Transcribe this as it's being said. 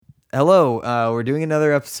Hello, we're doing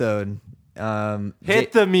another episode.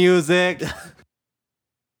 Hit the music.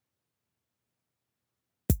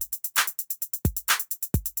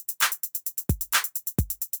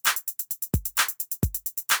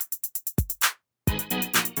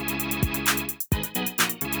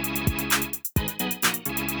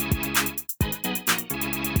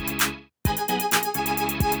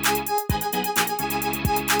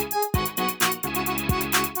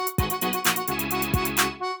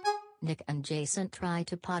 Nick and Jason try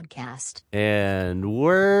to podcast. And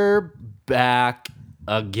we're back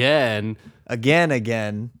again.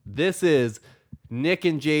 Again. This is Nick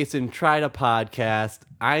and Jason Try to Podcast.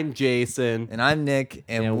 I'm Jason. And I'm Nick,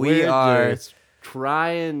 and we're are just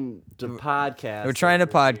trying to podcast. we're trying to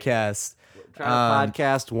podcast. Trying to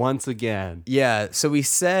podcast once again. Yeah, so we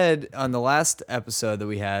said on the last episode that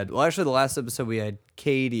we had, well, actually the last episode we had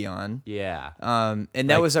Katie on. Yeah. And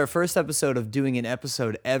that was our first episode of doing an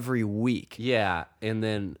episode every week. Yeah. And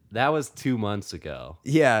then that was 2 months ago.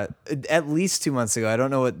 Yeah, at least 2 months ago. I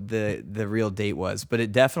don't know what the real date was, but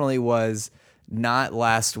it definitely was not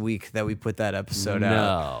last week that we put that episode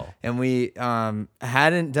out. No. And we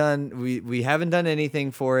haven't done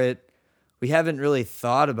anything for it. We haven't really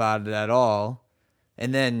thought about it at all.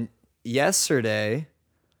 And then yesterday,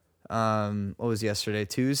 what was yesterday?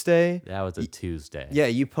 Tuesday? That was a Tuesday. Yeah,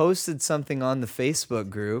 you posted something on the Facebook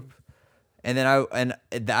group, and then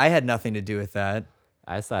I had nothing to do with that.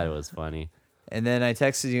 I thought it was funny. And then I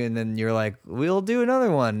texted you, and then you're like, "We'll do another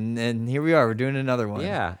one." And here we are. We're doing another one.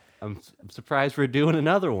 Yeah. I'm surprised we're doing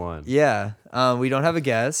another one. Yeah. We don't have a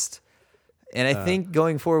guest. And I think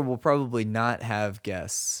going forward, we'll probably not have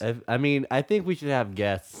guests. I mean, I think we should have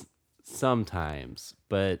guests sometimes,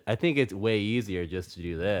 but I think it's way easier just to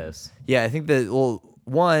do this. Yeah, I think that, well,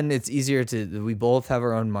 one, it's easier we both have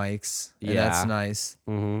our own mics. And Yeah. that's nice.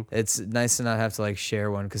 Mm-hmm. It's nice to not have to,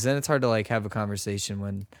 share one, because then it's hard to, have a conversation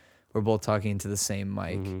when we're both talking into the same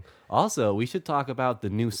mic. Mm-hmm. Also, we should talk about the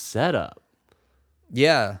new setup.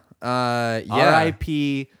 Yeah.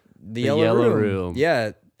 R.I.P. The Yellow Room.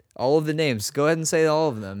 Yeah. All of the names. Go ahead and say all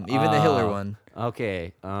of them. Even the Hitler one.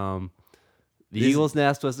 Okay. The Eagle's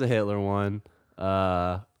Nest was the Hitler one.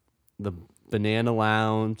 The Banana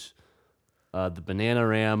Lounge. The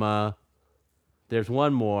Bananarama. There's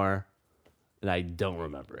one more, and I don't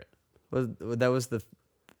remember it. That was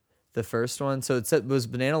the first one. So it was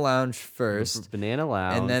Banana Lounge first. Banana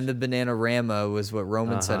Lounge. And then the Bananarama was what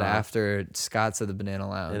Roman said after Scott said the Banana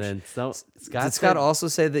Lounge. And then Scott Did Scott also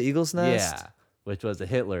say the Eagle's Nest? Yeah, which was a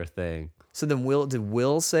Hitler thing. So then did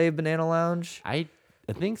Will say Banana Lounge? I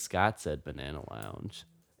think Scott said Banana Lounge.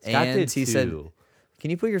 Scott And did he too. said, "Can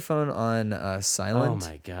you put your phone on silent?" Oh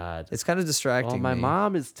my God. It's kind of distracting. Oh, my me.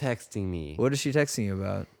 mom is texting me. What is she texting you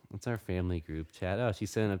about? It's our family group chat. Oh, she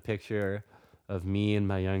sent a picture of me and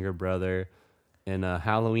my younger brother in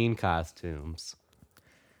Halloween costumes.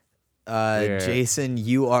 Jason,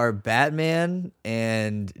 you are Batman,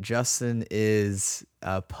 and Justin is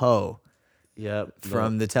Poe. Yep.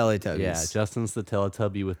 From the Teletubbies. Yeah, Justin's the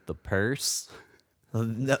Teletubby with the purse.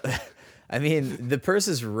 No, I mean, the purse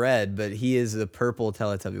is red, but he is the purple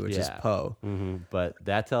Teletubby, which is Poe. Mm-hmm. But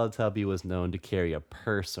that Teletubby was known to carry a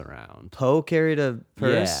purse around. Poe carried a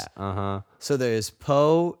purse? Yeah, uh-huh. So there's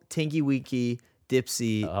Poe, Tinky Winky,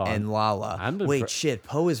 Dipsy, and Lala. Wait, shit,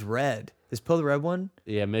 Poe is red. Is Poe the red one?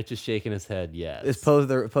 Yeah, Mitch is shaking his head, yes. Is Poe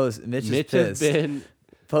Mitch is Mitch pissed. has been...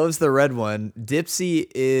 Poe's the red one. Dipsy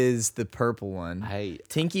is the purple one.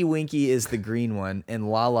 Tinky Winky is the green one, and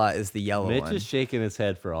Lala is the yellow one. Mitch is shaking his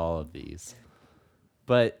head for all of these.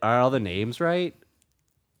 But are all the names right?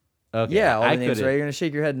 Okay, yeah, all the names right. You're gonna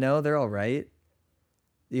shake your head no, they're all right.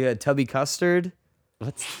 You had Tubby Custard.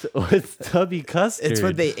 What's Tubby Custard? It's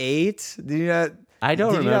what they ate. Did you not? I don't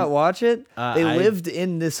remember. Did you not watch it? They lived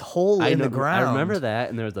in this hole in the ground. I remember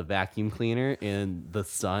that, and there was a vacuum cleaner, and the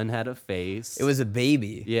sun had a face. It was a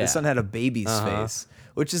baby. Yeah. The son had a baby's face,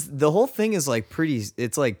 which is the whole thing is pretty.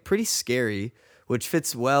 It's pretty scary, which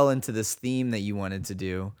fits well into this theme that you wanted to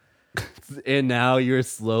do. And now you're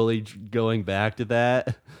slowly going back to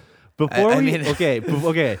that. Before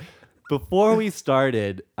we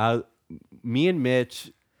started, me and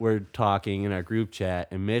Mitch were talking in our group chat,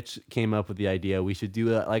 and Mitch came up with the idea we should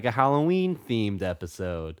do a Halloween themed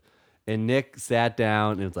episode. And Nick sat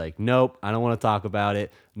down and was like, "Nope, I don't want to talk about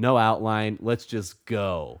it. No outline. Let's just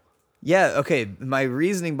go." Yeah, okay. My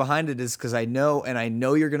reasoning behind it is because I know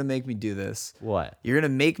you're gonna make me do this. What? You're gonna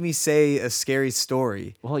make me say a scary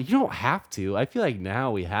story. Well, you don't have to. I feel like now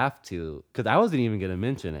we have to, because I wasn't even gonna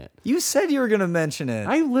mention it. You said you were gonna mention it.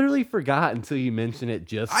 I literally forgot until you mentioned it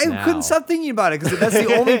just I now. couldn't stop thinking about it because that's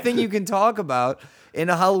the only thing you can talk about in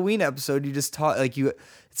a Halloween episode. You just talk like you.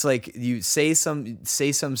 It's like you say some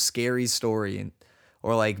scary story,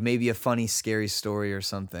 or like maybe a funny scary story or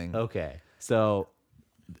something. Okay, so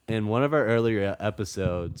in one of our earlier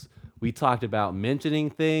episodes, we talked about mentioning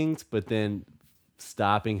things, but then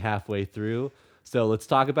stopping halfway through. So let's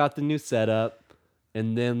talk about the new setup,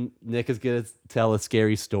 and then Nick is gonna tell a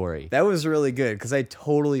scary story. That was really good because I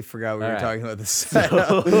totally forgot we were right. talking about this.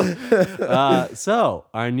 So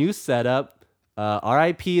our new setup,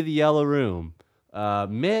 R.I.P. the Yellow Room.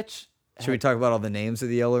 Mitch. Should we talk about all the names of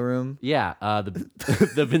the Yellow Room? Yeah,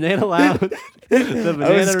 the Banana Lounge, the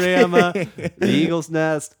Bananarama, the Eagle's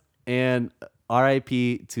Nest, and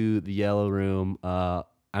R.I.P. to the Yellow Room. I'm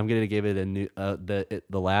gonna give it a new the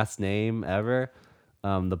last name ever,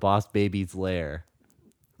 the Boss Baby's Lair.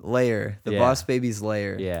 Lair, the Yeah. Boss Baby's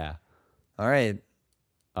Lair. Yeah, All right.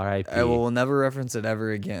 R.I.P. We'll never reference it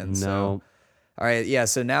ever again. No. So. All right. Yeah.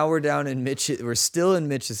 So now we're down in Mitch. We're still in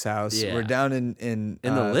Mitch's house. Yeah. We're down in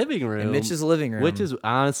the living room, in Mitch's living room, which is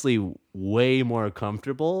honestly way more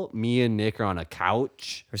comfortable. Me and Nick are on a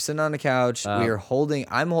couch. we're sitting on the couch. I'm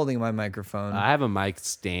holding my microphone. I have a mic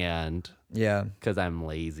stand Yeah. because I'm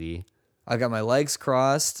lazy. I got my legs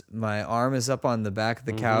crossed. My arm is up on the back of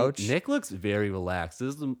the couch. Nick looks very relaxed.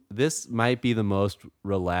 This might be the most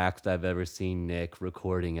relaxed I've ever seen Nick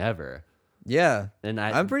recording ever. Yeah. And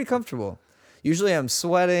I'm pretty comfortable. Usually I'm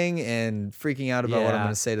sweating and freaking out about what I'm Yeah.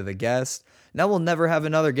 going to say to the guest. Now we'll never have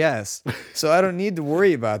another guest. So I don't need to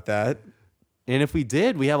worry about that. And if we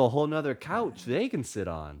did, we have a whole nother couch they can sit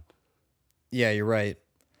on. Yeah, you're right.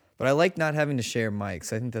 But I like not having to share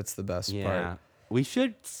mics. I think that's the best Yeah. part. We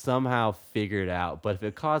should somehow figure it out. But if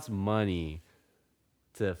it costs money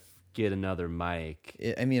to get another mic,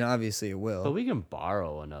 I mean, obviously it will. but we can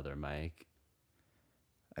borrow another mic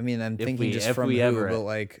I mean, I'm if thinking we- just if from we who, ever- but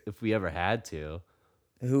like if we ever had to.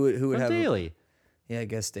 who would From have? Daily. Yeah, I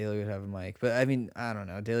guess Daly would have a mic, but I mean, I don't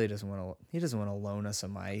know. Daly doesn't want to. He doesn't want to loan us a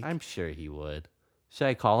mic. I'm sure he would. Should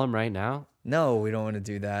I call him right now? No, we don't want to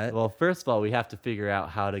do that. Well, first of all, we have to figure out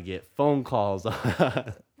how to get phone calls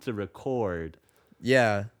to record,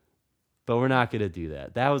 Yeah, but we're not gonna do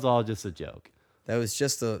that. That was all just a joke. that was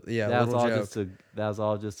just a That was little all joke. that was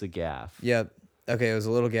all just a gaff. Yep. Okay, it was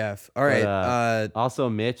a little gaff. All But, right. also,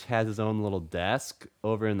 Mitch has his own little desk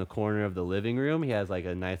over in the corner of the living room. He has like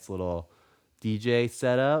a nice little DJ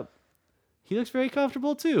setup. He looks very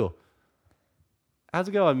comfortable too. How's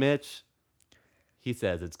it going, Mitch? He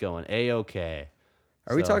says it's going A-OK.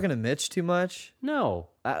 Are we So- talking to Mitch too much? No.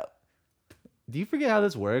 Do you forget how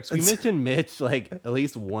this works? We mention Mitch like at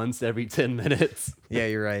least once every 10 minutes. Yeah,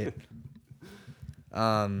 you're right.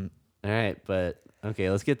 All right, but okay,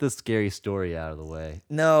 let's get this scary story out of the way.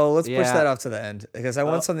 No, let's push Yeah. that off to the end because I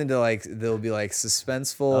want something to like. They'll be like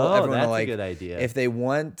suspenseful. Oh, Everyone that's will, a like, good idea. If they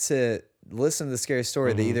want to listen to the scary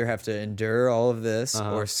story, they either have to endure all of this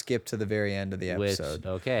or skip to the very end of the episode.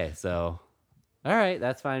 Okay, so all right,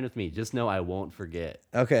 that's fine with me. Just know I won't forget.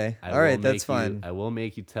 Okay. I All will right, that's make you- fine. I will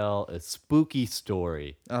make you tell a spooky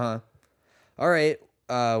story. All right.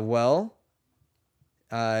 Well,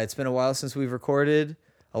 it's been a while since we've recorded.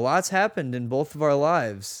 A lot's happened in both of our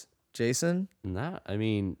lives. Jason, I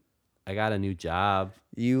mean, I got a new job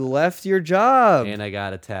you left your job and I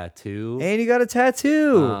got a tattoo. and you got a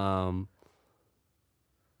tattoo.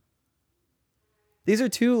 These are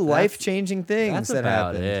two life-changing things That's that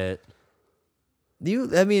about happened.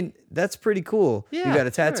 it. I mean, that's pretty cool. Yeah, you got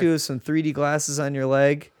a tattoo sure. of some 3D glasses on your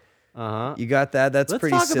leg. Uh-huh. You got that. That's Let's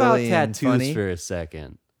pretty talk about silly and tattoos funny. for a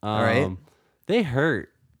second. right. They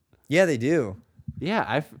hurt. Yeah, they do.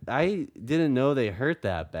 Yeah, I didn't know they hurt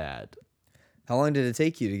that bad. How long did it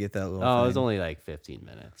take you to get that little Oh, it thing? was only like 15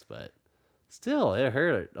 minutes, but still, it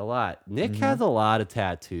hurt a lot. Nick Mm-hmm. has a lot of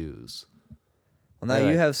tattoos. Well, now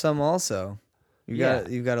Really? you have some also. Yeah.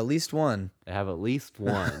 You've got at least one, I have at least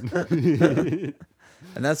one.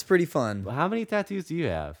 and that's pretty fun. How many tattoos do you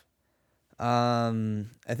have? I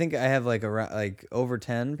think I have like over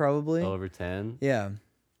 10 probably. Over 10? Yeah.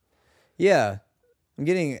 Yeah. I'm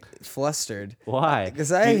getting flustered. Why?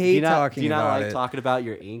 'Cause I Do you hate not- talking Do you not about like it. talking about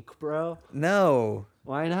your ink, bro? No,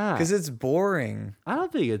 Why not? because it's boring. I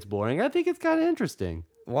don't think it's boring. I think it's kind of interesting.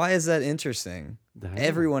 Why is that interesting? I don't know.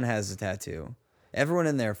 Everyone has a tattoo. Everyone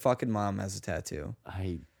in their fucking mom has a tattoo.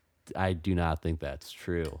 I do not think that's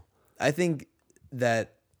true. I think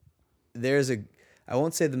that I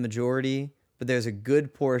won't say the majority, but there's a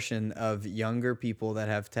good portion of younger people that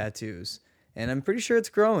have tattoos, and I'm pretty sure it's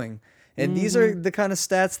growing. And these are the kind of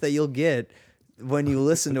stats that you'll get when you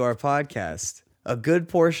listen to our podcast. A good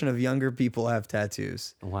portion of younger people have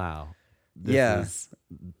tattoos. Wow. Yeah.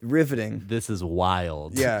 Riveting. This is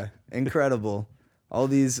wild. Yeah, incredible. All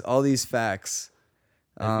these facts.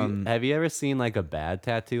 Have you ever seen like a bad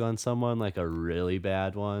tattoo on someone, like a really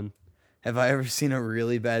bad one? Have I ever seen a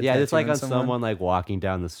really bad Yeah, tattoo just like on someone? someone like walking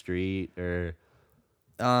down the street or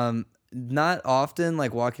Not often,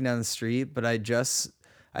 like walking down the street, but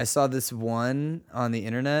I saw this one on the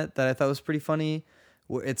internet that I thought was pretty funny.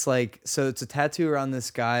 Where it's like, so it's a tattoo around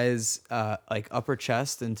this guy's like upper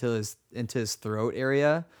chest into his throat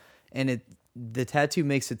area, and the tattoo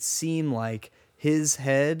makes it seem like his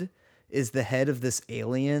head is the head of this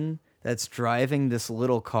alien that's driving this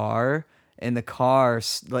little car, and the car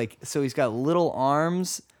like, so he's got little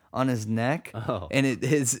arms on his neck, and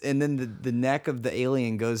and then the neck of the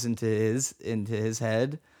alien goes into his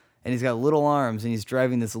head, and he's got little arms, and he's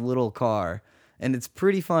driving this little car, and it's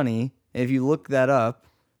pretty funny. If you look that up,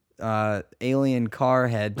 alien car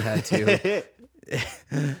head tattoo,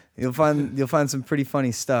 you'll find some pretty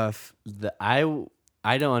funny stuff. I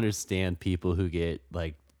don't understand people who get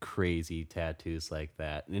like crazy tattoos like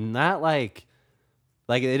that, and not like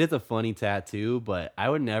it is a funny tattoo, but I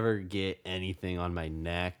would never get anything on my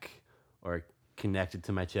neck or connected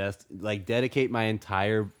to my chest. Like dedicate my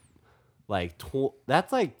entire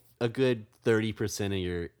that's like a good 30% of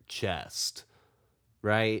your chest,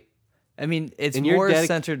 right? I mean, it's And you're more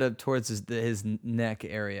centered up towards his neck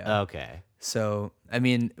area. Okay. So, I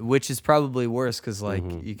mean, which is probably worse because like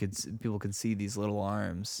people could see these little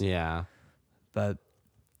arms. Yeah. But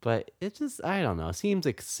it just, I don't know, it seems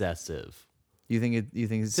excessive. you think it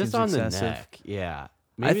Just seems on excessive? the neck. Yeah.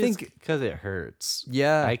 Maybe I think because it hurts.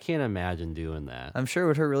 Yeah, I can't imagine doing that. I'm sure it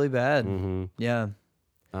would hurt really bad. Yeah.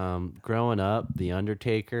 Growing up, The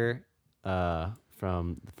Undertaker, from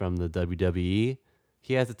the WWE,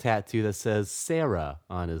 he has a tattoo that says Sarah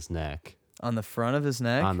on his neck. On the front of his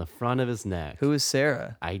neck? On the front of his neck. Who is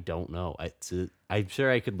Sarah? I don't know. I'm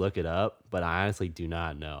sure I could look it up, but I honestly do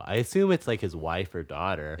not know. I assume it's like his wife or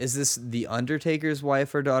daughter. Is this the Undertaker's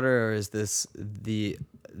wife or daughter, or is this the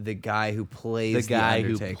guy who plays The guy the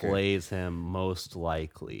who Undertaker? plays him, most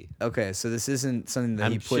likely. Okay, so this isn't something that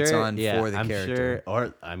I'm he puts sure, on yeah, for the I'm character. Sure,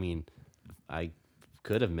 or I mean, I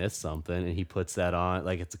could have missed something, and he puts that on.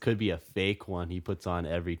 Like it could be a fake one he puts on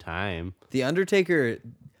every time. The Undertaker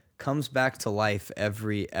comes back to life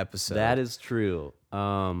every episode. That is true.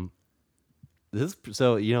 So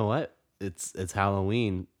you know what? It's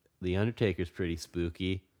Halloween. The Undertaker's pretty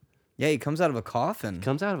spooky. Yeah, he comes out of a coffin.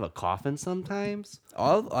 Comes out of a coffin sometimes.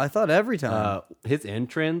 I thought every time. His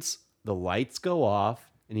entrance, the lights go off,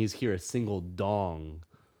 and you hear a single dong.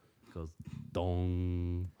 It goes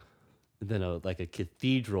dong. And then a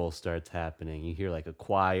cathedral starts happening. You hear like a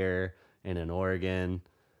choir and an organ.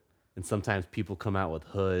 And sometimes people come out with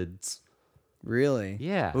hoods. Really?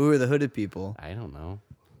 Yeah. Who are the hooded people? I don't know.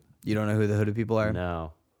 You don't know who the hooded people are?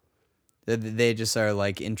 No. They just are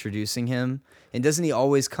like introducing him. And doesn't he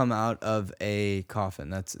always come out of a coffin?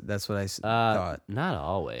 That's what I thought. Not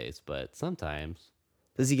always, but sometimes.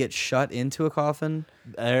 Does he get shut into a coffin?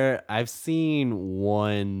 I've seen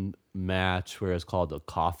one match where it's called a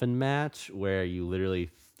coffin match, where you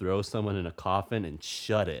literally throw someone in a coffin and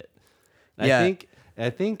shut it. Yeah. I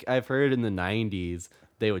think I've heard in the 90s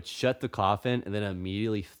they would shut the coffin and then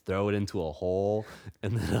immediately throw it into a hole,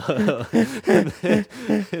 and then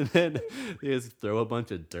they just throw a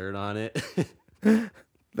bunch of dirt on it.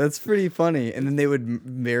 That's pretty funny. And then they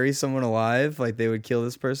would bury someone alive, like they would kill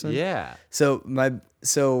this person. Yeah. So when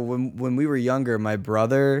we were younger, my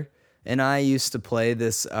brother and I used to play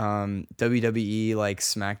this WWE like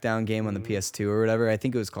SmackDown game on the PS2 or whatever. I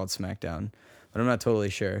think it was called SmackDown, but I'm not totally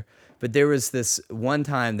sure. But there was this one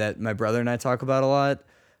time that my brother and I talk about a lot,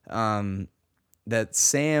 that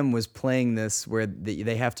Sam was playing this where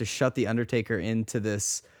they have to shut the Undertaker into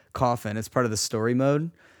this coffin. It's part of the story mode.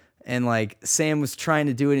 And like Sam was trying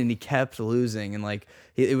to do it and he kept losing, and like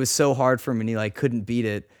it was so hard for him and he like couldn't beat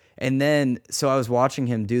it. And then so I was watching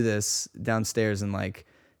him do this downstairs and like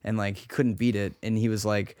he couldn't beat it, and he was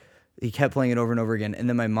like he kept playing it over and over again. And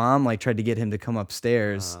then my mom like tried to get him to come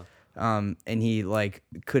upstairs. And he like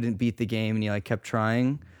couldn't beat the game, and he like kept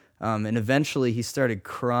trying. And eventually he started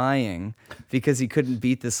crying because he couldn't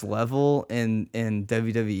beat this level in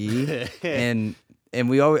WWE. And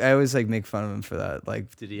I always like make fun of him for that.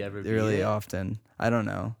 Like, Did he ever beat really it? often? I don't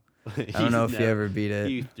know. I don't know if he ever beat it.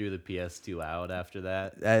 He threw the PS2 out after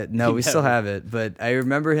that. No, He we still never- have it, but I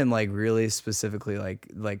remember him like really specifically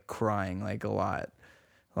like crying like a lot.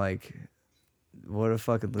 Like what a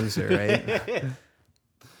fucking loser, right?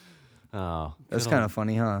 Oh, That's good kind old- of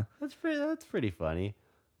funny, huh? That's pretty funny.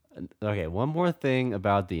 Okay, one more thing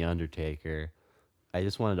about the Undertaker, I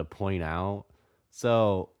just wanted to point out.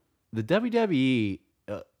 So the WWE,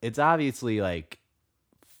 it's obviously like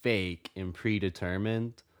fake and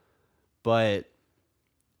predetermined, but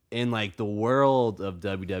in like the world of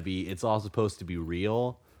WWE, it's all supposed to be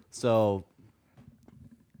real. So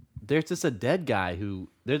there's just a dead guy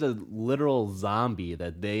there's a literal zombie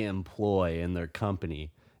that they employ in their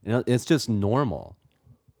company. You know, it's just normal.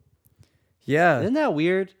 Yeah, Isn't that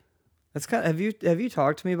weird? that's kind. Have you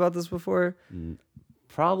talked to me about this before?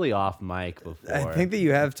 Probably off mic before. I think that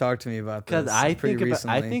you have talked to me about this because I pretty think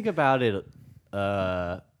recently. about it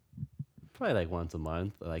probably like once a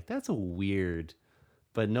month. Like that's a weird,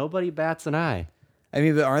 but nobody bats an eye. I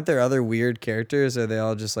mean, but aren't there other weird characters? Or are they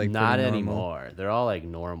all just like Not pretty normal? anymore. They're all like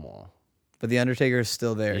normal. But the Undertaker is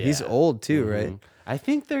still there. He's Yeah. old too, right? Mhm. I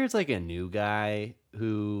think there's like a new guy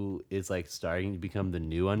who is like starting to become the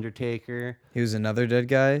new Undertaker. He was another dead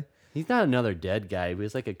guy. He's not another dead guy, but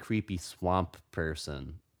he's like a creepy swamp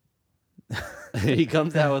person. He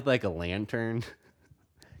comes out with like a lantern.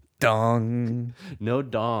 Dong. No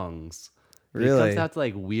dongs. He Really? comes out to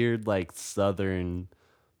like weird, like southern,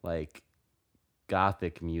 like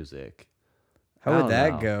gothic music. How I would don't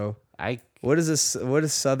that know. go? I What is this? What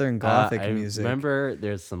is Southern Gothic I music? remember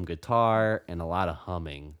there's some guitar and a lot of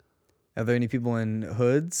humming. Are there any people in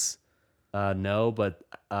hoods? No, but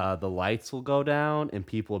the lights will go down and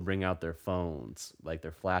people will bring out their phones, like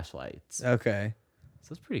their flashlights. Okay,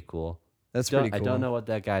 So it's pretty cool. that's pretty cool. I don't know what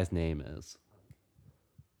that guy's name is.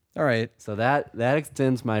 All right, So that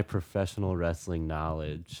extends my professional wrestling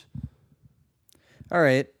knowledge. all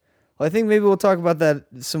right. Well, I think maybe we'll talk about that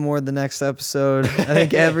some more in the next episode. I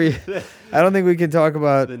think I don't think we can talk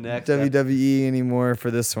about The next WWE anymore for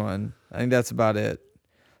this one. I think that's about it.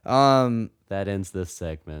 That ends this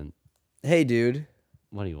segment. Hey, dude.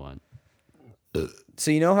 What do you want? So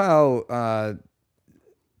you know how,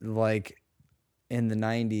 like, in the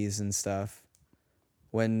 '90s and stuff,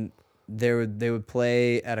 when they would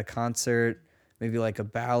play at a concert, maybe like a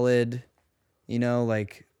ballad, you know,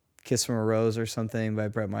 like "Kiss from a Rose" or something by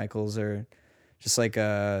Bret Michaels, or just like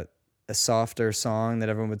a softer song that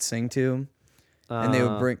everyone would sing to, and they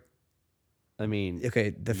would bring. I mean,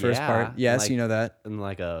 Okay, the first yeah, part. Yes, like- you know that. and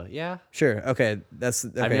like yeah. Sure. Okay, that's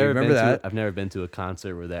okay. I've never Remember been that? I've never been to a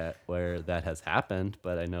concert where that has happened,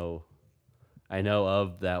 but I know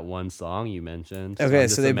of that one song you mentioned. Okay, I'm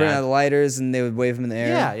so just they bring out imag- the lighters and they would wave them in the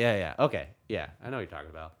air. Yeah. Okay, yeah, I know what you're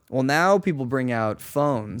talking about. Well, now people bring out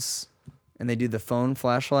phones and they do the phone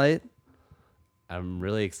flashlight. I'm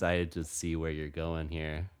really excited to see where you're going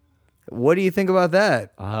here. What do you think about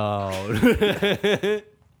that? Oh,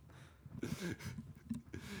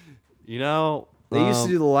 you know, They used to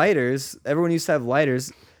do the lighters. Everyone used to have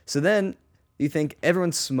lighters. So then you think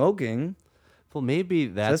everyone's smoking. well, maybe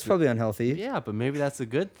So that's probably unhealthy. yeah, but maybe that's a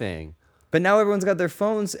good thing. But now everyone's got their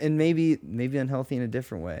phones and maybe unhealthy in a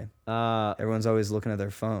different way. Everyone's always looking at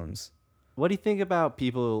their phones. What do you think about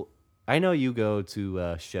people? I know you go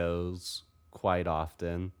to shows quite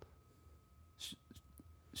often.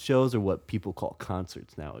 Shows are what people call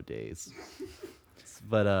concerts nowadays.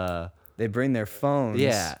 But They bring their phones.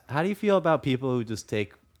 yeah, how do you feel about people who just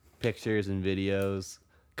take pictures and videos?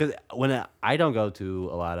 Because I don't go to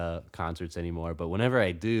a lot of concerts anymore, but whenever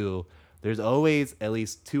I do, there's always at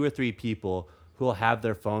least 2 or 3 people who will have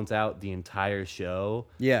their phones out the entire show.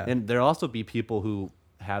 Yeah. And there'll also be people who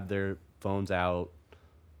have their phones out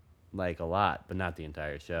like a lot, but not the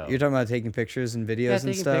entire show. You're talking about taking pictures and videos yeah, and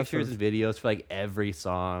taking stuff. pictures and videos for like every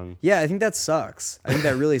song. Yeah, I think that sucks. I think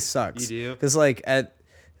that really sucks. You do? Because like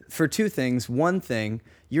for 2 things. One thing,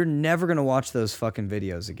 you're never gonna watch those fucking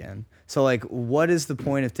videos again. So like, what is the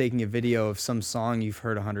point of taking a video of some song you've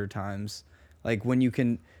heard 100 times? Like when you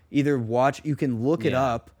can either watch, you can look it Yeah.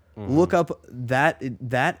 up, look up that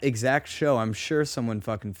exact show. I'm sure someone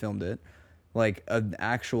fucking filmed it, like an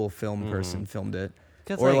actual film person filmed it,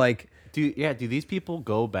 'Cause, or like do these people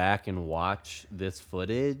go back and watch this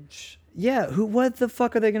footage? yeah, what the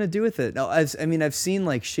fuck are they gonna do with it? No, I've seen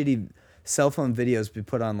like shitty cell phone videos be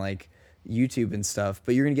put on like YouTube and stuff,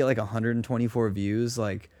 but you're gonna get like 124 views.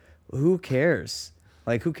 Like, who cares?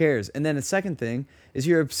 Like, who cares? And then the second thing is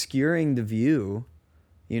you're obscuring the view,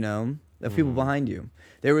 you know, of people behind you.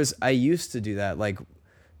 I used to do that. Like,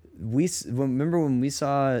 remember when we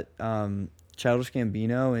saw Childish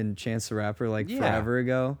Gambino and Chance the Rapper like Yeah. forever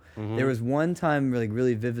ago? There was one time like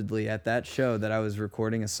really vividly at that show that I was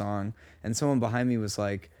recording a song and someone behind me was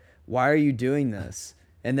like, "Why are you doing this?"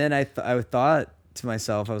 And then I thought to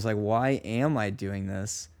myself, I was like, "Why am I doing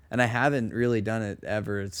this?" and I haven't really done it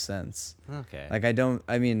ever since. Okay. Like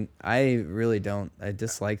I really don't. I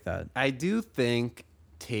dislike that. I do think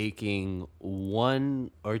taking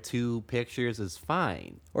 1 or 2 pictures is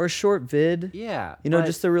fine. Or a short vid. Yeah.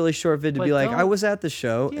 Just a really short vid to but be like, I don't- was at the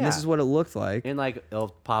show and this Yeah. is what it looked like. And like it'll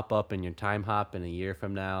pop up in your time hop in a year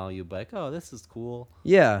from now. You'll be like, oh, this is cool.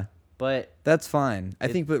 Yeah, But that's fine. I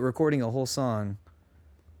think, but recording a whole song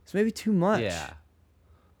is maybe too much. yeah,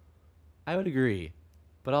 I would agree.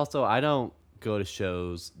 But also, I don't go to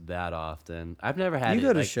shows that often. I've never had You it.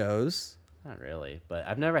 go to like, shows. Not really, but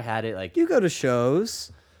I've never had it like You go to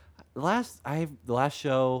shows. the last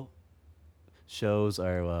shows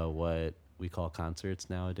are what we call concerts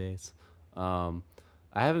nowadays. I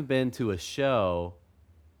haven't been to a show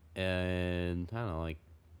in I don't know, like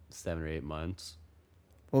 7 or 8 months.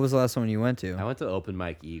 What was the last one you went to? I went to Open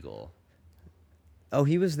Mike Eagle. Oh,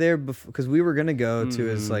 he was there before because we were gonna go to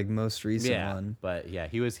his like most recent Yeah, one. but yeah,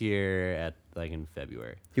 he was here at like in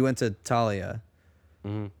February. He went to Talia.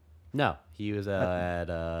 No, he was at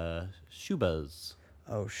Shuba's.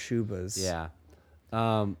 Oh, Shuba's. Yeah.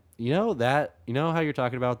 You know how you're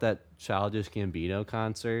talking about that Childish Gambino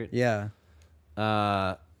concert? Yeah.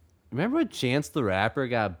 Remember when Chance the Rapper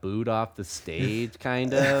got booed off the stage,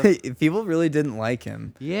 kind of? People really didn't like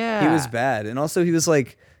him. Yeah. He was bad. And also he was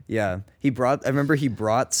like, yeah, I remember he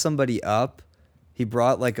brought somebody up. He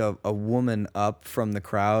brought like a woman up from the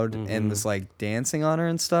crowd and was like dancing on her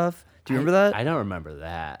and stuff. Do you remember that? I don't remember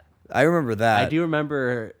that. I remember that. I do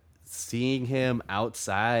remember seeing him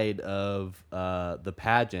outside of the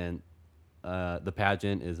pageant. The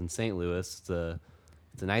pageant is in St. Louis.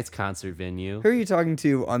 It's a nice concert venue. Who are you talking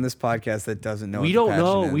to on this podcast that doesn't know? We what don't the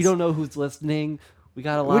know. pageant We is? don't know who's listening. We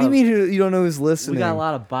got a lot. What do you of- mean you don't know who's listening? We got a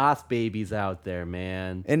lot of boss babies out there,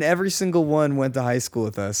 man. And every single one went to high school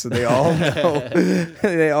with us, so they all know.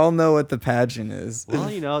 They all know what the pageant is. Well,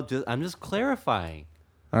 I'm just clarifying.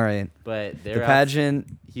 All right. But The pageant.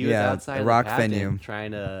 He was yeah, outside the of rock the pageant venue.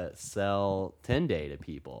 trying to sell 10-day to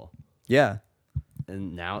people, Yeah.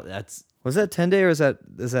 and now that's Was that 10 Day or is that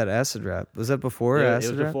Acid Rap? Was that before it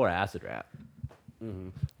Acid was Rap? before Acid Rap.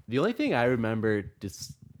 The only thing I remember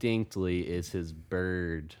distinctly is his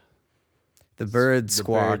bird. The bird the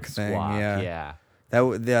squawk bird thing. squawk, Yeah. yeah.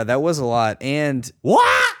 That was a lot. And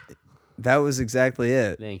What? that was exactly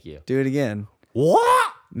it. Thank you. Do it again.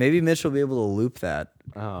 What? Maybe Mitch will be able to loop that.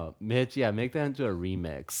 Oh, Mitch, yeah, make that into a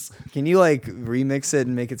remix. Can you like remix it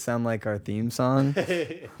and make it sound like our theme song?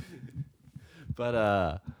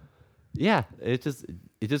 But yeah, it's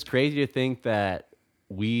just crazy to think that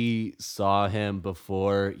we saw him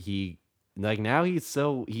before he now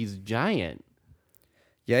he's giant.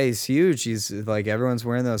 Yeah, he's huge. He's like everyone's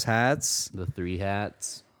wearing those hats. The 3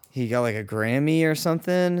 hats. He got like a Grammy or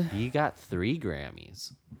something. He got 3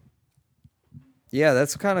 Grammys. Yeah,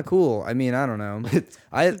 that's kind of cool. I mean, I don't know.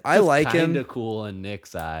 I like him. Kinda cool in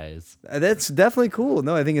Nick's eyes. That's definitely cool.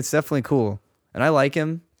 No, I think it's definitely cool. And I like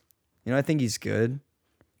him. You know, I think he's good.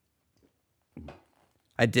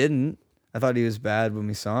 I didn't. I thought he was bad when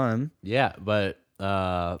we saw him. Yeah, but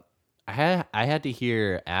I had to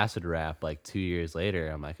hear Acid Rap like 2 years later.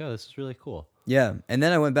 I'm like, oh, this is really cool. Yeah. And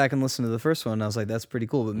then I went back and listened to the first one and I was like, that's pretty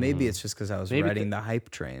cool. But maybe it's just because I was Maybe riding the hype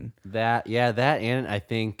train. That and I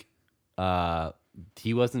think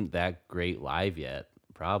he wasn't that great live yet,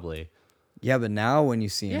 probably. Yeah, but now when you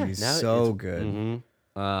see him, Yeah, he's now so it's- good.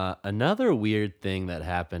 Another weird thing that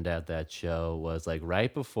happened at that show was like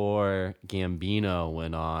right before Gambino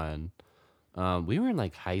went on. We were in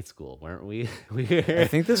like high school, weren't we? We were, I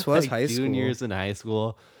think this was like, high school. juniors in high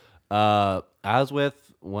school. I was with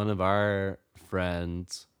one of our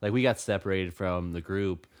friends. Like we got separated from the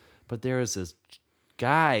group, but there was this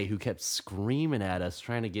guy who kept screaming at us,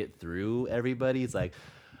 trying to get through everybody. He's like,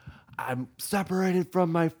 "I'm separated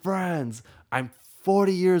from my friends. I'm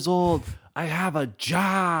 40 years old. I have a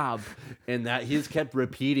job." And that he just kept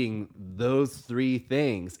repeating those 3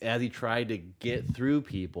 things as he tried to get through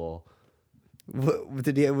people.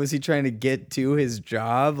 Was he trying to get to his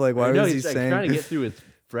job? Like, why No, was he he's like saying? trying to get through his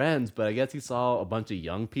friends, but I guess he saw a bunch of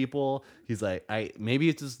young people. He's like, maybe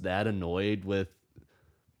it's just that annoyed with,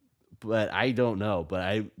 but I don't know. But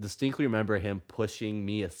I distinctly remember him pushing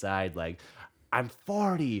me aside, like, "I'm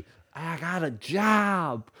 40. I got a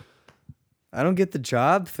job." I don't get the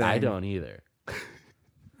job thing. I don't either.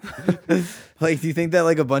 Like, do you think that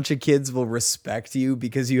like a bunch of kids will respect you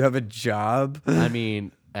because you have a job? I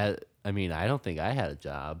mean, I don't think I had a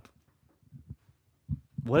job.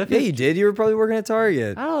 What if Yeah, it's- you did. You were probably working at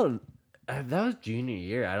Target. I don't. That was junior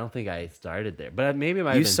year. I don't think I started there, but maybe it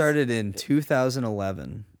might You have been, started in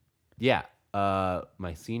 2011. Yeah,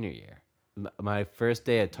 my senior year. My first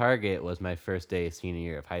day at Target was my first day senior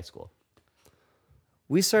year of high school.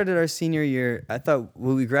 We started our senior year. I thought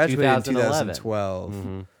we graduated in 2011. 2012.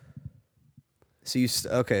 Mm-hmm. So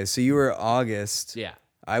okay. So you were August. Yeah.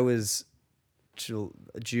 I was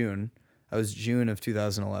June. I was June of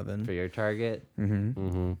 2011. For your Target.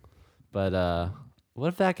 Mm-hmm. But what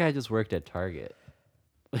if that guy just worked at Target?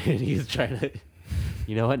 And he's trying to.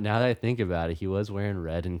 You know what? Now that I think about it, he was wearing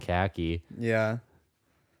red and khaki. Yeah.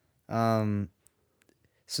 So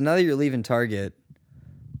now that you're leaving Target,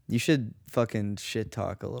 you should fucking shit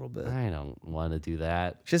talk a little bit. I don't want to do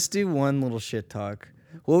that. Just do one little shit talk.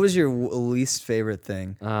 What was your least favorite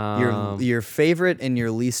thing? Your favorite and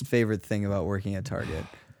your least favorite thing about working at Target?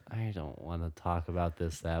 I don't want to talk about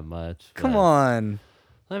this that much. Come but on.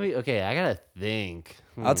 Okay, I gotta think.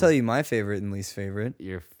 I'll tell you my favorite and least favorite.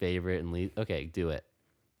 Your favorite and least. Okay, do it.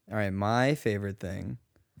 All right, my favorite thing.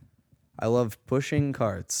 I love pushing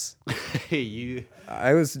carts.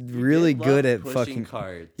 I was really good at fucking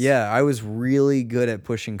carts. Yeah, I was really good at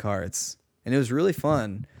pushing carts. And it was really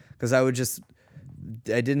fun cuz I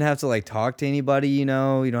didn't have to like talk to anybody, you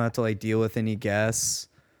know. You don't have to like deal with any guests.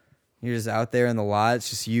 You're just out there in the lot. It's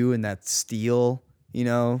just you and that steel, you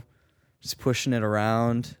know, just pushing it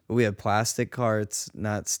around. But we had plastic carts,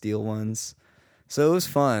 not steel ones. So it was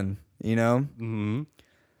fun, you know? Mm-hmm.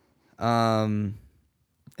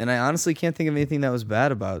 And I honestly can't think of anything that was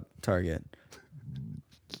bad about Target.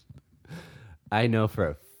 I know for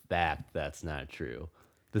a fact that's not true.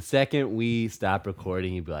 The second we stop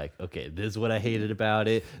recording, you'd be like, okay, this is what I hated about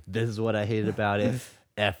it. This is what I hated about it.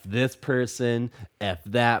 F this person. F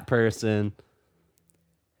that person.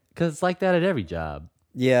 Because it's like that at every job.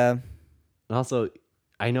 Yeah. And also,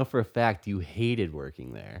 I know for a fact you hated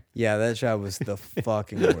working there. Yeah, that job was the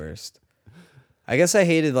fucking worst. I guess I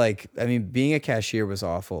hated being a cashier was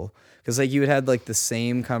awful because like you had like the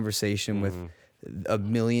same conversation with a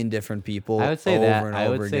million different people. I would say over that. and I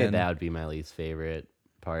over would say again. that would be my least favorite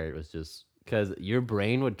part. It was just because your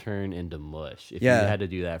brain would turn into mush if you Yeah. had to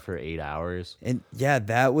do that for 8 hours. And yeah,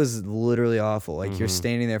 that was literally awful. Like you're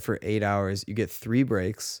standing there for 8 hours. You get 3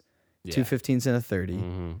 breaks, Yeah. 2 15s and a 30.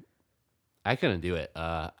 I couldn't do it.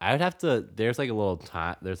 I would have to. There's like a little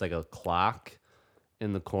time. There's like a clock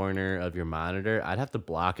in the corner of your monitor. I'd have to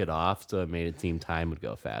block it off so it made it seem time would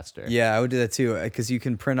go faster. Yeah, I would do that too because you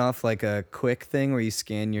can print off like a quick thing where you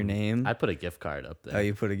scan your name. I'd put a gift card up there. Oh,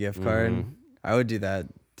 you put a gift card? I would do that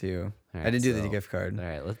too. All I right, didn't do the so- gift card. All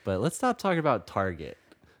right, let's stop talking about Target.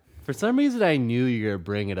 For some reason, I knew you were gonna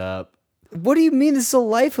bring it up. What do you mean? This is a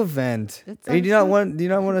life event. It's Do you not want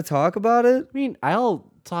to talk about it? I mean, I don't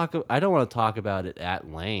want to talk about it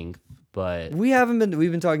at length, but We've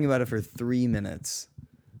been talking about it for 3 minutes.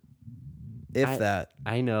 If that.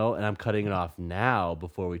 I know, and I'm cutting it off now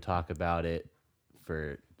before we talk about it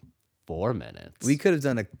for 4 minutes. We could have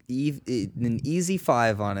done an easy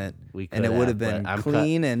 5 on it, We and it could would have have, been but I'm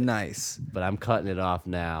clean and nice. but I'm cutting it off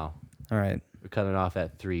now. All right. We're cutting it off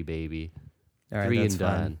at 3, baby. All right, 3 that's and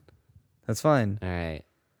fine. done. That's fine. All right.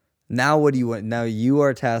 Now what do you want? Now you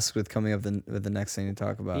are tasked with coming up with the next thing to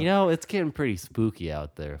talk about. You know, it's getting pretty spooky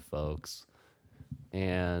out there, folks.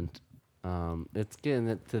 And it's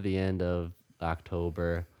getting to the end of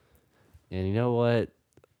October. And you know what?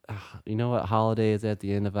 You know what holiday is at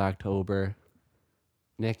the end of October?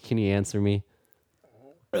 Nick, can you answer me?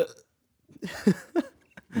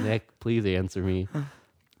 Nick, please answer me.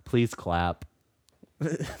 Please clap.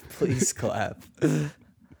 Please clap.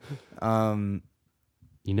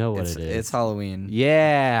 You know what It's it is. it's Halloween.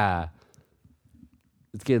 Yeah.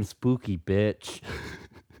 It's getting spooky, bitch.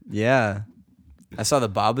 Yeah. I saw the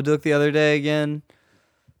Babadook the other day again.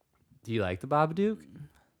 Do you like the Babadook?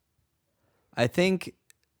 I think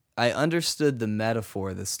I understood the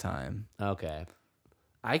metaphor this time. Okay.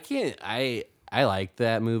 I like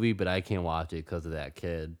that movie, but I can't watch it because of that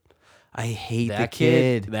kid. I hate the That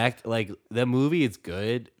kid. that movie is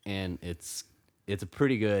good and it's a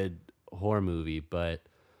pretty good horror movie, but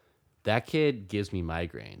that kid gives me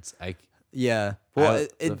migraines. Yeah. Well,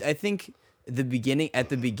 I- I think at the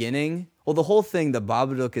beginning, well, the whole thing, the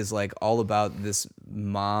Babadook is like all about this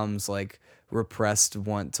mom's like repressed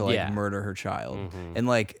want to like Yeah. murder her child. And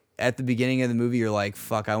like at the beginning of the movie, you're like,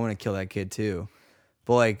 fuck, I want to kill that kid too.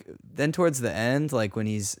 But like then towards the end, like when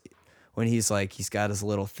he's like, he's got his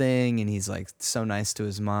little thing and he's like so nice to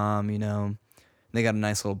his mom, you know, and they got a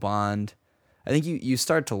nice little bond. I think you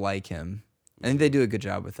start to like him. I think they do a good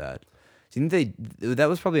job with that. Do you think that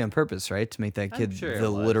was probably on purpose, right? To make that kid sure it the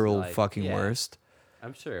was, literal like, fucking yeah. worst.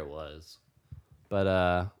 I'm sure it was.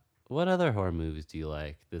 But What other horror movies do you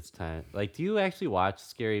like this time? Like, do you actually watch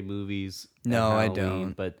scary movies? at No, I Halloween?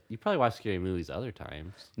 don't. But you probably watch scary movies other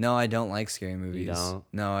times. No, I don't like scary movies. don't?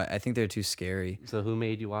 No, I think they're too scary. So who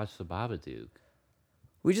made you watch The Babadook?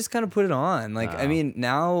 We just kind of put it on. Like, I Oh. mean,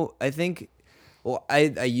 now I think, well, I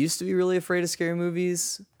used to be really afraid of scary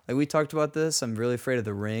movies. Like, we talked about this. I'm really afraid of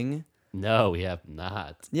The Ring. No, we have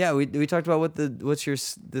not. Yeah, we talked about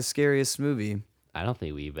the scariest movie. I don't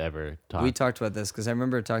think we've ever talked. We talked about this because I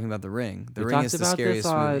remember talking about The Ring. The We Ring talked is the about scariest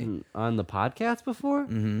this movie. on the podcast before.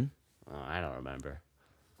 Mm-hmm. Oh, I don't remember.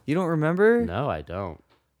 You don't remember? No, I don't.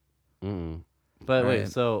 Mm. But wait, Right.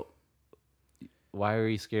 so why are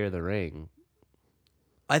you scared of The Ring?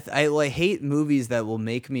 I like hate movies that will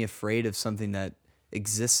make me afraid of something that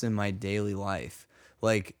exists in my daily life,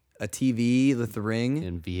 like a TV with The Ring.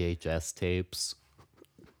 In VHS tapes.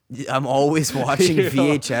 I'm always watching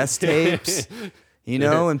VHS tapes, you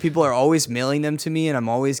know, and people are always mailing them to me, and I'm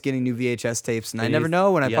always getting new VHS tapes, and I never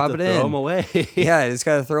know when I pop it Throw in. them away. Yeah, I just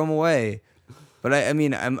gotta throw them away. But I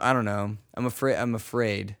mean, I don't know. I'm afraid.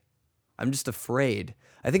 I'm just afraid.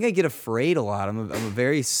 I think I get afraid a lot.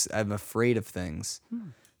 I'm afraid of things.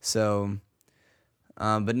 So,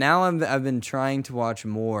 but now I've been trying to watch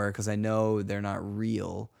more because I know they're not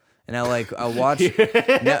real. And I'll watch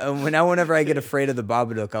now whenever I get afraid of the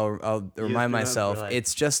Babadook, I'll remind remember, myself like-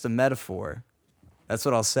 it's just a metaphor. That's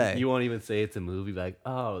what I'll say. You won't even say it's a movie. Like,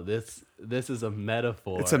 oh, this is a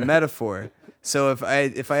metaphor. It's a metaphor. So if I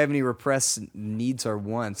have any repressed needs or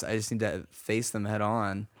wants, I just need to face them head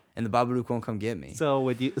on, and the Babadook won't come get me. So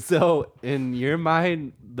in your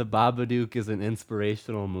mind, The Babadook is an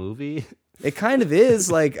inspirational movie. It kind of is.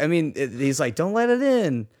 Like, I mean, he's like, don't let it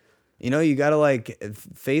in. You know, you gotta like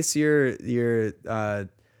face your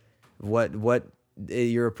what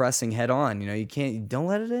you're oppressing head on. You know, don't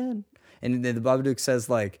let it in. And then the Babadook says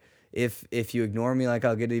like, if you ignore me, like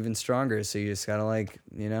I'll get even stronger. So you just gotta like,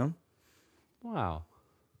 you know, Wow.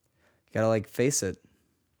 gotta like face it.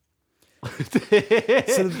 So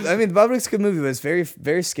I mean, the Babadook's a good movie, but it's very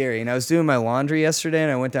very scary. And I was doing my laundry yesterday,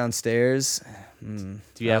 and I went downstairs.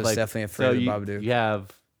 Do I was definitely afraid of the Babadook.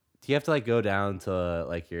 Do you have to like go down to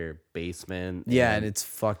like your basement? Yeah, and it's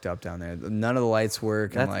fucked up down there. None of the lights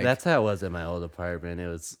work. And like, that's how it was in my old apartment.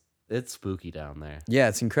 It's spooky down there. yeah,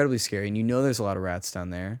 it's incredibly scary. And you know there's a lot of rats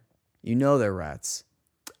down there. You know they're rats.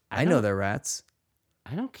 I know they're rats.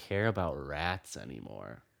 I don't care about rats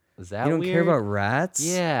anymore. Is that You don't weird? care about rats?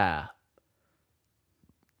 Yeah.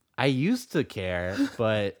 I used to care,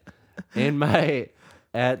 but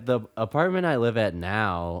at the apartment I live at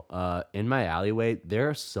now, in my alleyway, there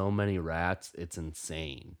are so many rats, it's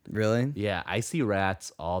insane. Really? Yeah, I see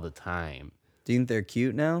rats all the time. Do you think they're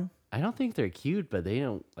cute now? I don't think they're cute, but they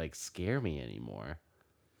don't like scare me anymore.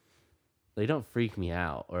 They don't freak me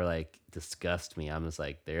out or like disgust me. I'm just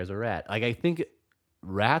like, there's a rat. Like I think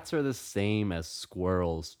rats are the same as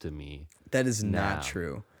squirrels to me. That is No. not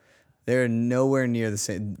true. They're nowhere near the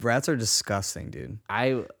same. Rats are disgusting, dude.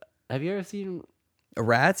 Have you ever seen?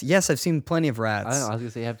 Rats? Yes, I've seen plenty of I rats. don't know. I was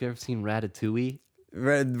gonna say, have you ever seen Ratatouille?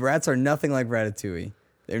 Rats are nothing like Ratatouille.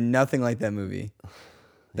 They're nothing like that movie.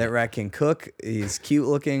 That rat can cook. He's cute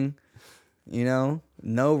looking. You know,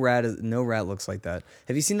 no rat looks like that.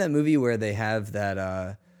 Have you seen that movie where they have that?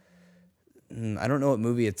 I don't know what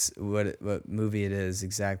movie what movie it is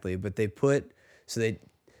exactly, but they pull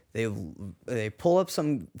up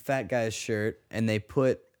some fat guy's shirt and they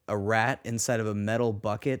put a rat inside of a metal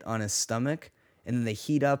bucket on his stomach, and then they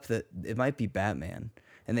heat up it might be Batman,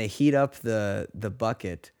 and they heat up the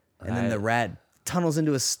bucket, and then the rat tunnels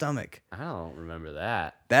into his stomach. I don't remember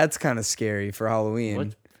that. That's kind of scary for Halloween.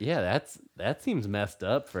 What? Yeah, that seems messed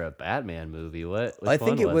up for a Batman movie. Which I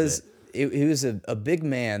think one it was it was a big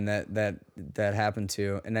man that happened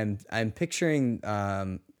to, and I'm picturing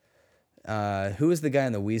who was the guy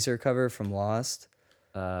on the Weezer cover from Lost?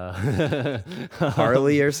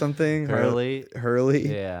 Harley or something? Hurley?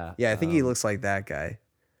 Hurley? Yeah. Yeah, I think he looks like that guy.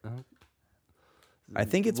 I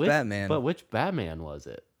think it's Batman. But which Batman was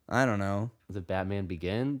it? I don't know. Was it Batman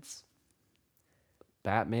Begins?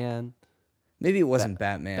 Batman? Maybe it wasn't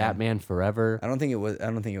Batman. Batman Forever? I don't think it was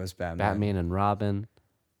Batman. Batman and Robin?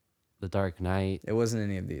 The Dark Knight? It wasn't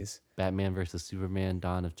any of these. Batman versus Superman,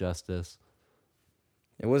 Dawn of Justice?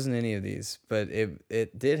 It wasn't any of these, but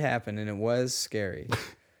it did happen, and it was scary.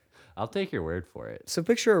 I'll take your word for it. So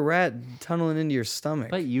picture a rat tunneling into your stomach.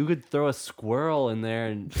 But you could throw a squirrel in there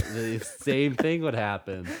and the same thing would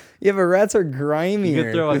happen. Yeah, but rats are grimier. You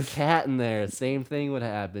could throw a cat in there, same thing would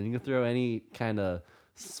happen. You could throw any kind of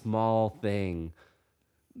small thing.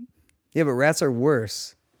 Yeah, but rats are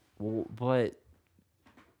worse. But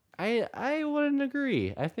I wouldn't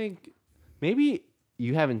agree. I think maybe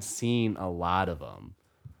you haven't seen a lot of them.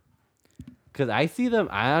 Because I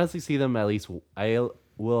honestly see them at least. I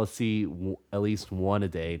will see at least one a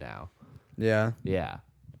day now. Yeah. Yeah.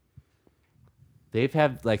 They've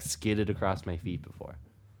have like skidded across my feet before.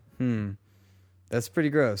 That's pretty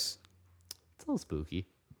gross. It's a little spooky.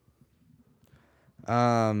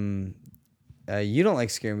 You don't like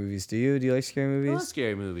scary movies, do you? Do you like scary I love movies?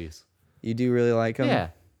 scary movies. You do really like them? Yeah.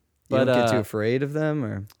 You But don't get too afraid of them,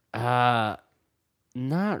 or?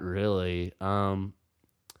 not really.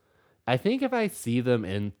 I think if I see them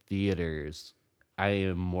in theaters, I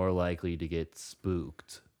am more likely to get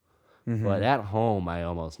spooked. But at home, I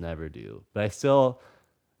almost never do. But it's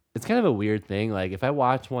kind of a weird thing. Like if I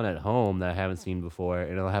watch one at home that I haven't seen before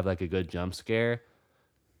and it'll have like a good jump scare,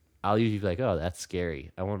 I'll usually be like, oh, that's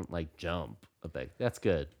scary. I won't like jump. I'm like, that's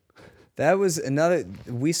good. That was another.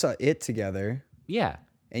 We saw it together, Yeah.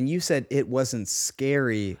 and you said it wasn't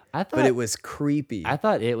scary, but it was creepy. I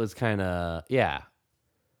thought it was kind of, yeah.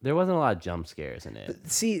 There wasn't a lot of jump scares in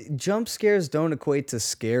it. See, jump scares don't equate to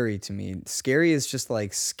scary to me. Scary is just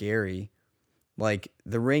like scary. Like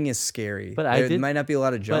The Ring is scary. But there might not be a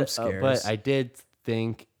lot of jump scares. But I didn't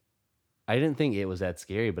think it was that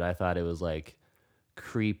scary, but I thought it was like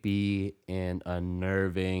creepy and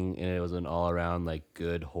unnerving, and it was an all around like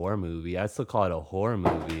good horror movie. I'd still call it a horror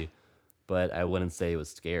movie, but I wouldn't say it was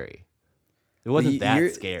scary. It wasn't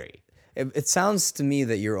that scary. It sounds to me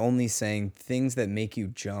that you're only saying things that make you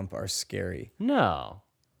jump are scary. No.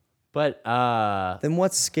 But Then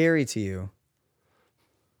what's scary to you?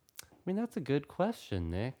 I mean, that's a good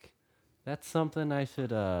question, Nick. That's something I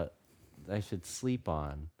should sleep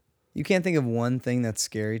on. You can't think of one thing that's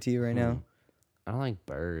scary to you right now? I don't like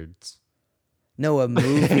birds. No, a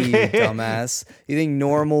movie, dumbass. You think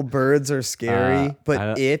normal birds are scary, but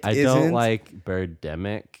I isn't? don't like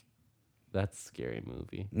Birdemic. That's a scary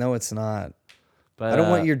movie. No, it's not. But I don't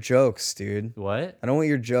want your jokes, dude. what? I don't want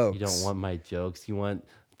your jokes. You don't want my jokes. You want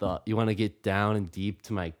to get down and deep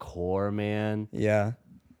to my core, man. Yeah.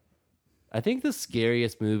 I think the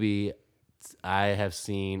scariest movie I have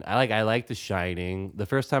seen, I like The Shining. The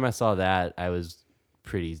first time I saw that, I was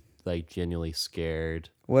pretty like genuinely scared.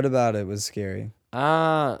 What about it was scary?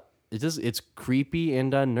 It's creepy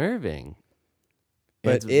and unnerving.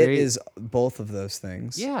 But it is both of those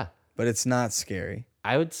things. Yeah. But it's not scary.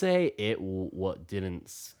 I would say what didn't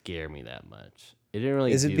scare me that much. It didn't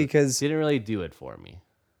really. Didn't really do it for me?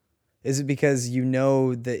 Is it because you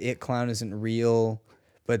know the It Clown isn't real,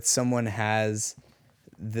 but someone has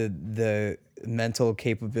the mental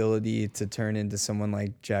capability to turn into someone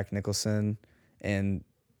like Jack Nicholson and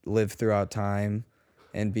live throughout time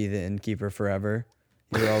and be the innkeeper forever?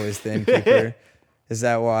 You're always the innkeeper. Is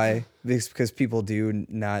that why? Because people do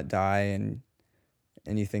not die, and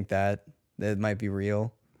you think that might be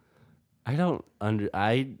real?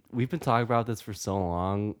 We've been talking about this for so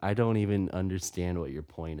long. I don't even understand what your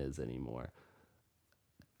point is anymore.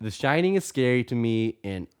 The Shining is scary to me,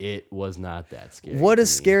 and it was not that scary. What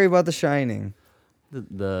is scary about The Shining?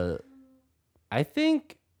 I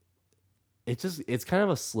think it's kind of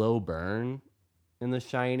a slow burn in The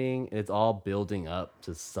Shining, and it's all building up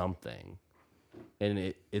to something,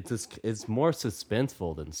 and it's more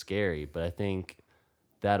suspenseful than scary. But I think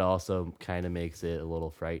that also kind of makes it a little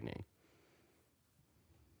frightening.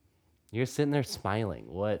 You're sitting there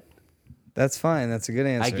smiling. What? That's fine. That's a good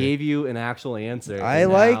answer. I gave you an actual answer. I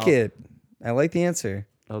like it. I like the answer.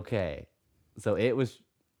 Okay. So it was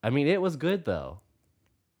good though.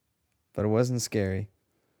 But it wasn't scary.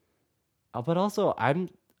 But also I'm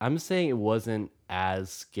saying it wasn't as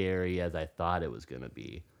scary as I thought it was going to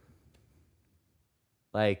be.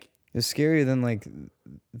 Like it's scarier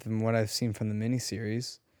than what I've seen from the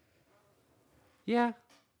miniseries. Yeah.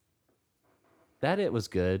 It was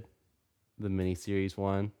good. The miniseries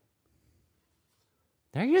one.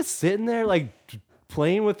 Now you're just sitting there like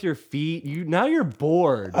playing with your feet. Now you're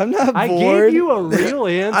bored. I'm not bored. I gave you a real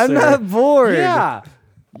answer. I'm not bored. Yeah.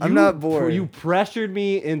 I'm not bored. You pressured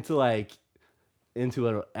me into an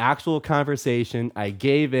actual conversation. I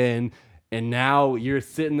gave in, and now you're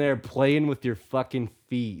sitting there playing with your fucking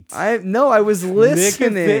feet. I was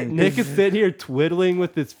listening. Nick is sitting here twiddling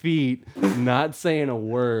with his feet, not saying a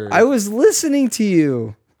word. I was listening to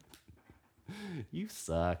you. You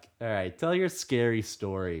suck. All right, tell your scary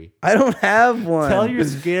story. I don't have one. Tell your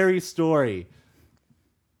scary story.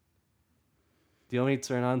 Do you want me to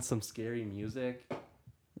turn on some scary music?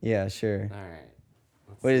 Yeah, sure. All right.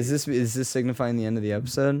 Wait, is this signifying the end of the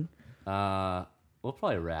episode? We'll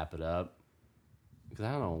probably wrap it up because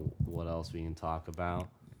I don't know what else we can talk about.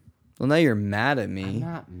 Well, now you're mad at me. I'm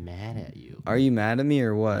not mad at you. Are you mad at me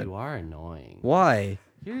or what? You are annoying. Why?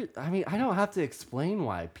 I mean, I don't have to explain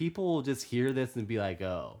why. People will just hear this and be like,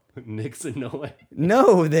 "Oh, Nick's annoying."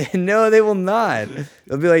 No, they will not.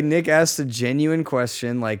 They'll be like, Nick asked a genuine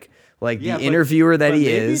question, like Yeah, the interviewer that but he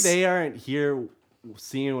maybe is. they aren't here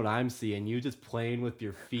seeing what I'm seeing. You just playing with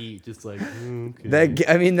your feet, just like okay.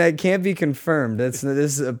 That can't be confirmed.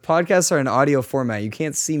 Podcasts are an audio format. You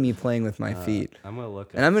can't see me playing with my feet. I'm gonna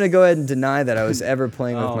look. And I'm gonna go ahead and deny that I was ever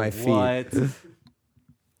playing with my feet. What?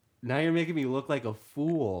 Now you're making me look like a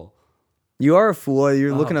fool. You are a fool.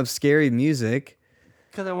 You're looking up scary music.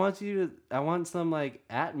 Because I want some like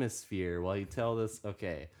atmosphere while you tell this.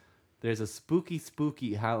 Okay, there's a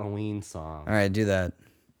spooky Halloween song. All right, do that.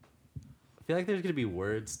 I feel like there's gonna be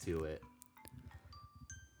words to it.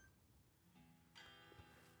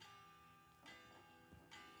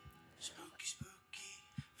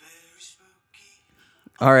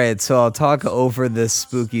 All right, so I'll talk over this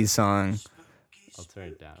spooky song. I'll turn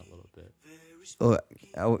it down a little bit.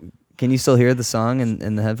 Can you still hear the song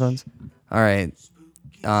in the headphones? All right.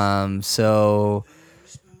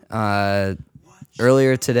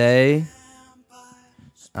 Earlier today,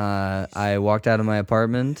 I walked out of my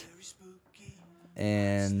apartment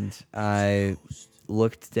and I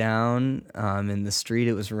looked down in the street.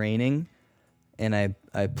 It was raining, and I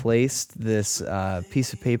placed this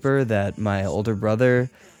piece of paper that my older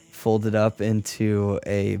brother folded up into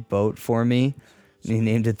a boat for me. And he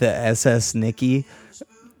named it the SS Nikki.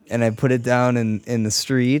 And I put it down in the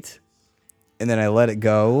street, and then I let it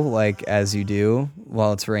go, like as you do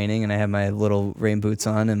while it's raining. And I have my little rain boots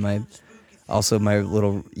on, and my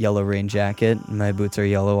little yellow rain jacket. And my boots are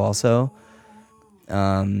yellow also.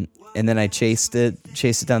 And then I chased it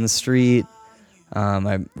down the street.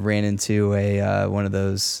 I ran into one of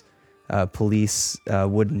those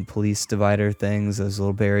wooden police divider things, those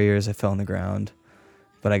little barriers. I fell on the ground,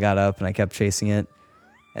 but I got up and I kept chasing it.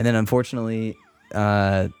 And then unfortunately,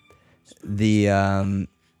 the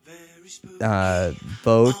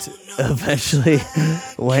boat eventually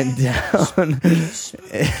went down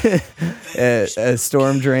a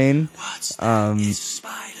storm drain.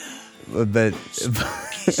 But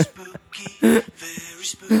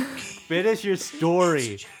Finish your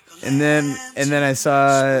story. and then I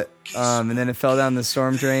saw and then it fell down the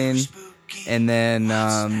storm drain, and then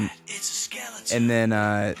I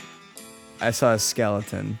saw a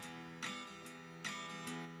skeleton.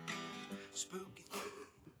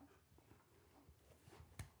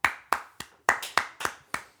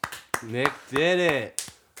 Nick did it.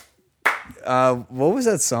 What was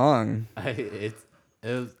that song? I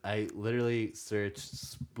literally searched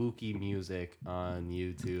spooky music on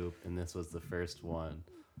YouTube, and this was the first one.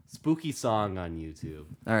 Spooky song on YouTube.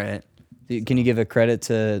 All right. Can you give a credit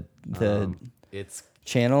to the It's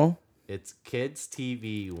channel? It's Kids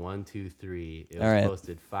TV 123. It was All right.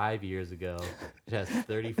 posted 5 years ago. It has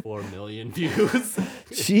 34 million views.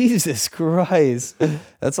 Jesus Christ.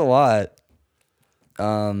 That's a lot.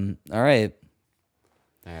 All right.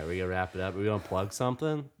 All right, we gonna wrap it up. Are we gonna plug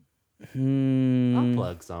something? I'll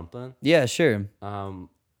plug something. Yeah, sure.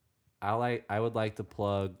 I would like to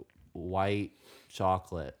plug white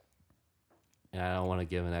chocolate, and I don't want to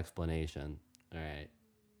give an explanation. All right,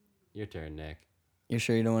 your turn, Nick. You're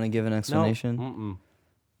sure you don't want to give an explanation? No.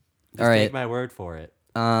 Just All right. take my word for it.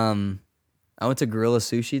 I went to Gorilla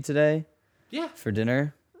Sushi today Yeah, for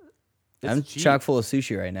dinner. it's I'm cheap. chock full of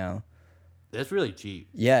sushi right now. That's really cheap.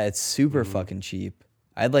 Yeah, it's super fucking cheap.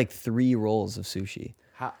 I had like 3 rolls of sushi.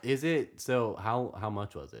 How is it? So how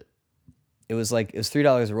much was it? It was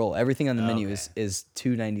 $3 a roll. Everything on the menu Okay. is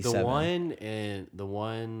 $2.97. The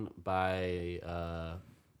one by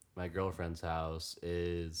my girlfriend's house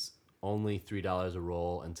is only $3 a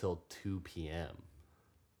roll until 2 p.m.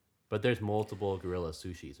 But there's multiple Gorilla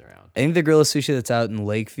Sushis around. I think the Gorilla Sushi that's out in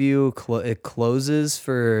Lakeview,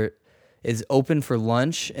 it's open for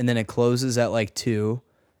lunch, and then it closes at like 2,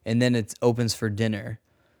 and then it opens for dinner.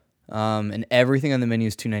 And everything on the menu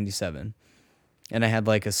is $2.97. And I had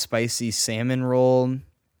like a spicy salmon roll.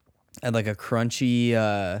 I had like a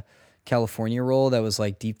crunchy California roll that was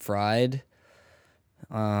like deep fried.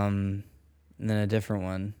 And then a different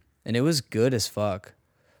one. And it was good as fuck.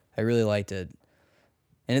 I really liked it.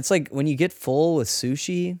 And it's like when you get full with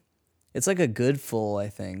sushi, it's like a good full, I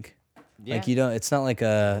think. Yeah. Like it's not like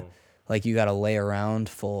like you gotta lay around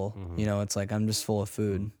full. You know, it's like I'm just full of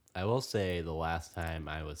food. I will say the last time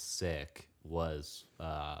I was sick was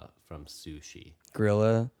from sushi.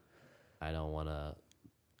 Gorilla. I don't wanna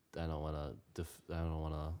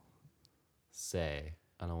say.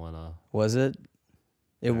 I don't wanna. Was it?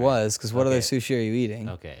 It All right. was, because what other Okay. sushi are you eating?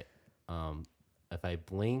 Okay. If I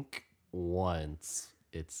blink once,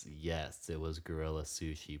 it's yes, it was Gorilla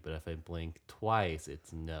Sushi. But if I blink twice,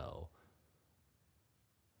 it's no.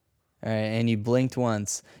 All right, and you blinked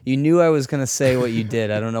once. You knew I was gonna say what you did.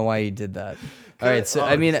 I don't know why you did that. All right, so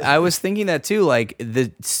I mean, I was thinking that too. Like the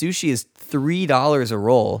sushi is $3 a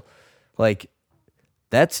roll. Like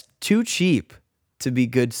that's too cheap to be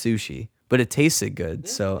good sushi, but it tasted good.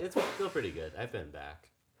 So It's still pretty good. I've been back.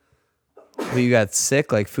 but you got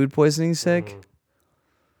sick, like food poisoning sick.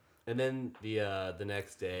 And then the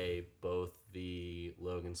next day, both the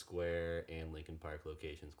Logan Square and Lincoln Park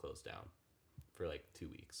locations closed down for like 2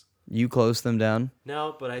 weeks. You closed them down.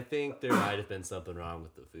 No, but I think there might have been something wrong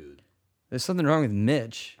with the food. There's something wrong with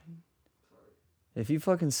Mitch. If you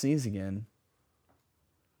fucking sneeze again.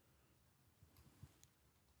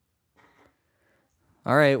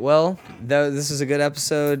 All right, well, this is a good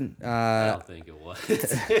episode. I don't think it was.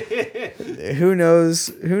 Who knows?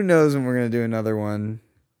 Who knows when we're gonna do another one?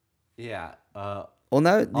 Yeah. Well,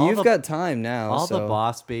 now you've got time now. All so. the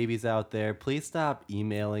boss babies out there, please stop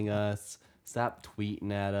emailing us. Stop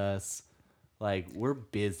tweeting at us. Like, we're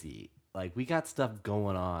busy. Like, we got stuff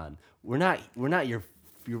going on. We're not your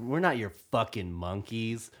fucking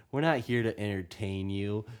monkeys. We're not here to entertain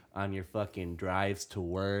you on your fucking drives to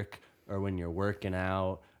work, or when you're working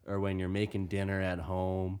out, or when you're making dinner at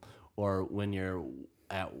home, or when you're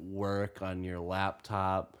at work on your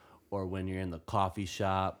laptop, or when you're in the coffee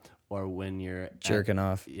shop, or when you're Jerking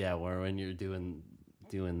off. Yeah, or when you're doing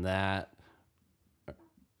that.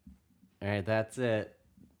 All right, that's it.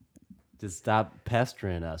 Just stop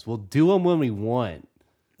pestering us. We'll do them when we want.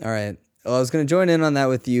 All right. Well, I was gonna join in on that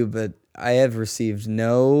with you, but I have received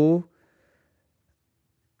no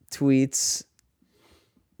tweets,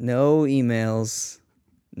 no emails.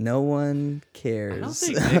 No one cares.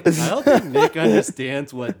 I don't think Nick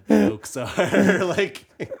understands what jokes are. Like,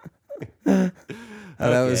 Oh,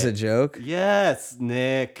 that was a joke? Yes,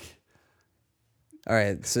 Nick. All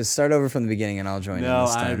right, so start over from the beginning and I'll join in No,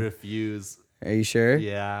 this I time. refuse. Are you sure?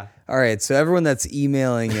 Yeah. All right, so everyone that's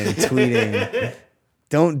emailing and tweeting,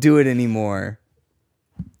 don't do it anymore.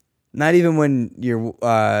 Not even when you're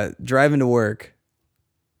driving to work.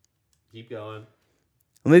 Keep going.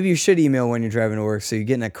 Well, maybe you should email when you're driving to work so you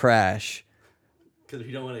get in a crash. Because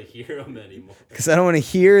we don't want to hear them anymore. Because I don't want to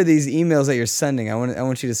hear these emails that you're sending. I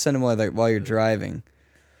want you to send them while you're driving.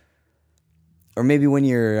 Or maybe when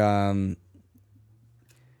you're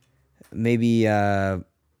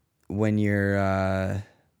when you're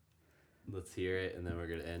Let's hear it, and then we're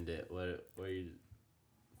gonna end it. Where you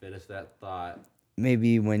finish that thought?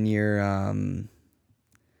 maybe when you're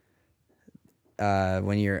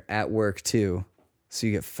at work too, so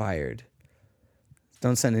you get fired.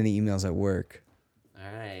 Don't send any emails at work.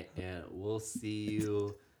 All right, and we'll see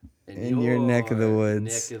you In your neck of the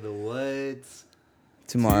woods. Neck of the woods.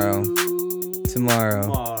 Tomorrow.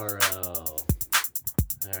 Tomorrow. All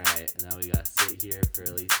right, now we gotta sit here for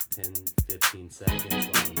at least 10, 15 seconds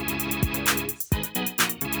while the music plays.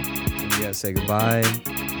 And you gotta say goodbye.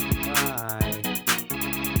 Bye.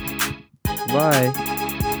 Bye.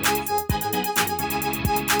 Episode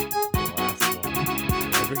 13. The last one.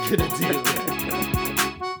 We're gonna do